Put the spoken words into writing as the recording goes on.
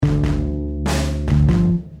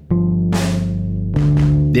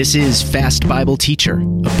This is Fast Bible Teacher,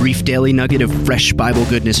 a brief daily nugget of fresh Bible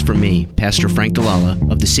goodness from me, Pastor Frank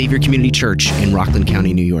Delala of the Savior Community Church in Rockland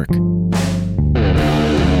County, New York.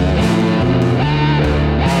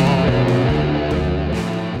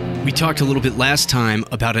 We talked a little bit last time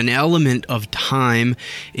about an element of time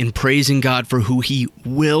in praising God for who He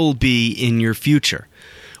will be in your future.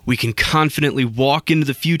 We can confidently walk into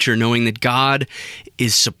the future knowing that God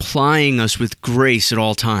is supplying us with grace at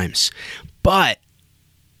all times. But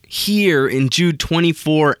here in Jude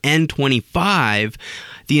 24 and 25,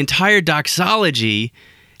 the entire doxology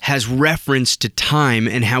has reference to time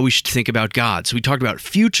and how we should think about God. So we talked about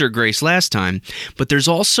future grace last time, but there's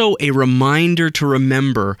also a reminder to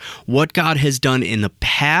remember what God has done in the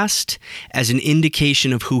past as an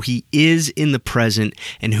indication of who He is in the present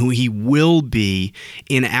and who He will be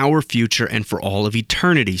in our future and for all of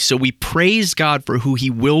eternity. So we praise God for who He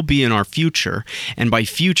will be in our future, and by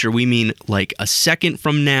future we mean like a second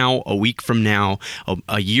from now, a week from now,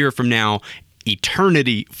 a year from now,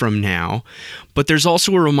 eternity from now. But there's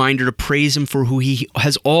also a reminder to praise Him for who He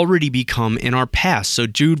has already become in our past. So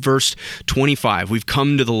Jude verse 25, we've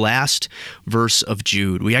come to the last verse of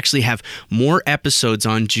Jude. We actually have more episodes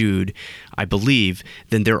on Jude, I believe,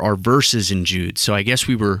 than there are verses in Jude. So I guess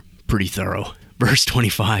we were pretty thorough. Verse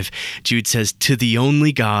 25, Jude says, "To the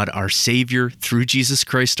only God, our Savior, through Jesus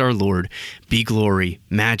Christ our Lord, be glory,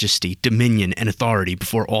 majesty, dominion, and authority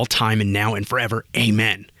before all time and now and forever.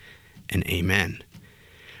 Amen." And amen.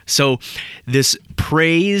 So this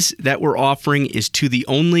praise that we're offering is to the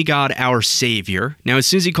only God, our Savior. Now, as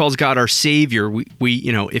soon as he calls God our Savior, we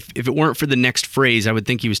if it weren't for the next phrase, I would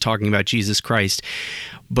think he was talking about Jesus Christ.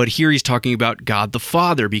 But here he's talking about God the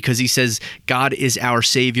Father, because he says God is our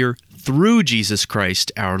Savior through Jesus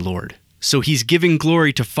Christ our Lord. So he's giving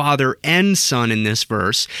glory to Father and Son in this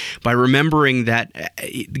verse by remembering that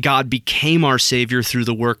God became our Savior through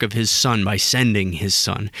the work of His Son, by sending His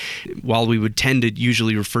Son. While we would tend to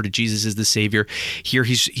usually refer to Jesus as the Savior, here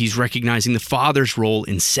he's recognizing the Father's role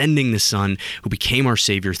in sending the Son, who became our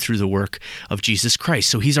Savior through the work of Jesus Christ.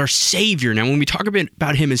 So He's our Savior. Now, when we talk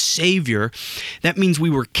about Him as Savior, that means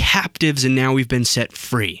we were captives and now we've been set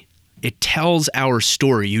free. It tells our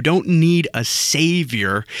story. You don't need a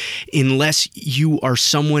savior unless you are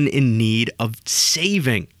someone in need of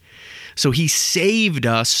saving. So He saved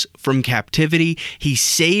us from captivity. He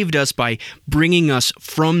saved us by bringing us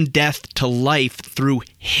from death to life through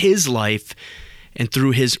His life and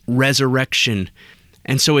through His resurrection.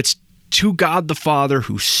 And so it's to God the Father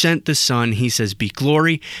who sent the Son. He says, "Be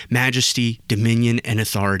glory, majesty, dominion, and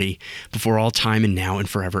authority before all time and now and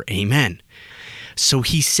forever. Amen." So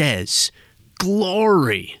He says,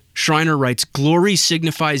 glory. Schreiner writes, glory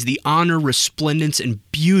signifies the honor, resplendence, and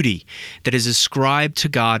beauty that is ascribed to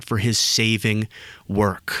God for His saving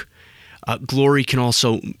work. Glory can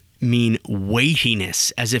also mean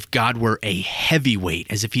weightiness, as if God were a heavyweight,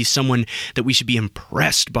 as if He's someone that we should be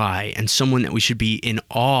impressed by and someone that we should be in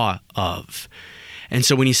awe of. And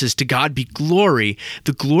so when he says, "To God be glory,"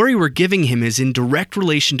 the glory we're giving Him is in direct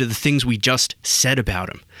relation to the things we just said about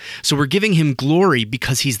Him. So we're giving Him glory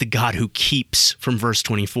because He's the God who keeps, from verse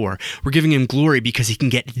 24. We're giving Him glory because He can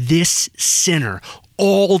get this sinner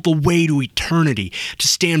all the way to eternity to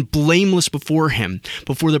stand blameless before Him,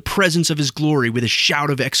 before the presence of His glory with a shout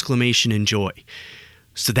of exclamation and joy.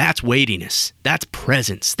 So that's weightiness. That's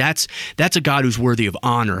presence. That's a God who's worthy of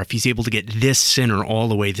honor if He's able to get this sinner all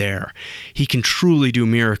the way there. He can truly do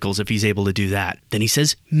miracles if He's able to do that. Then he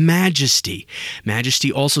says majesty.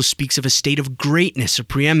 Majesty also speaks of a state of greatness or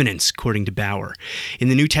preeminence, according to Bauer. In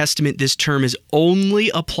the New Testament, this term is only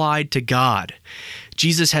applied to God.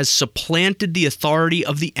 Jesus has supplanted the authority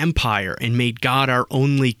of the empire and made God our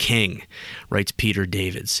only king, writes Peter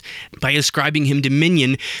Davids. By ascribing Him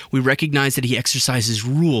dominion, we recognize that He exercises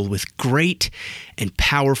rule with great and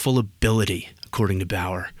powerful ability, according to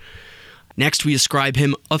Bauer. Next, we ascribe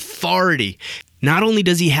Him authority. Not only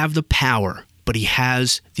does He have the power, but He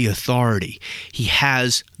has the authority. He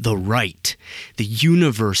has the right. The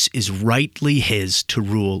universe is rightly His to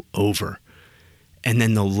rule over. And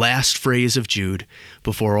then the last phrase of Jude,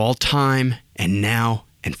 before all time and now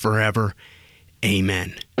and forever.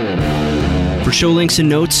 Amen. For show links and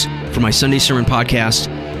notes, for my Sunday Sermon podcast,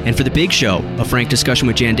 and for the big show, a frank discussion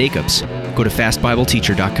with Jan Jacobs, go to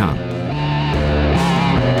fastbibleteacher.com.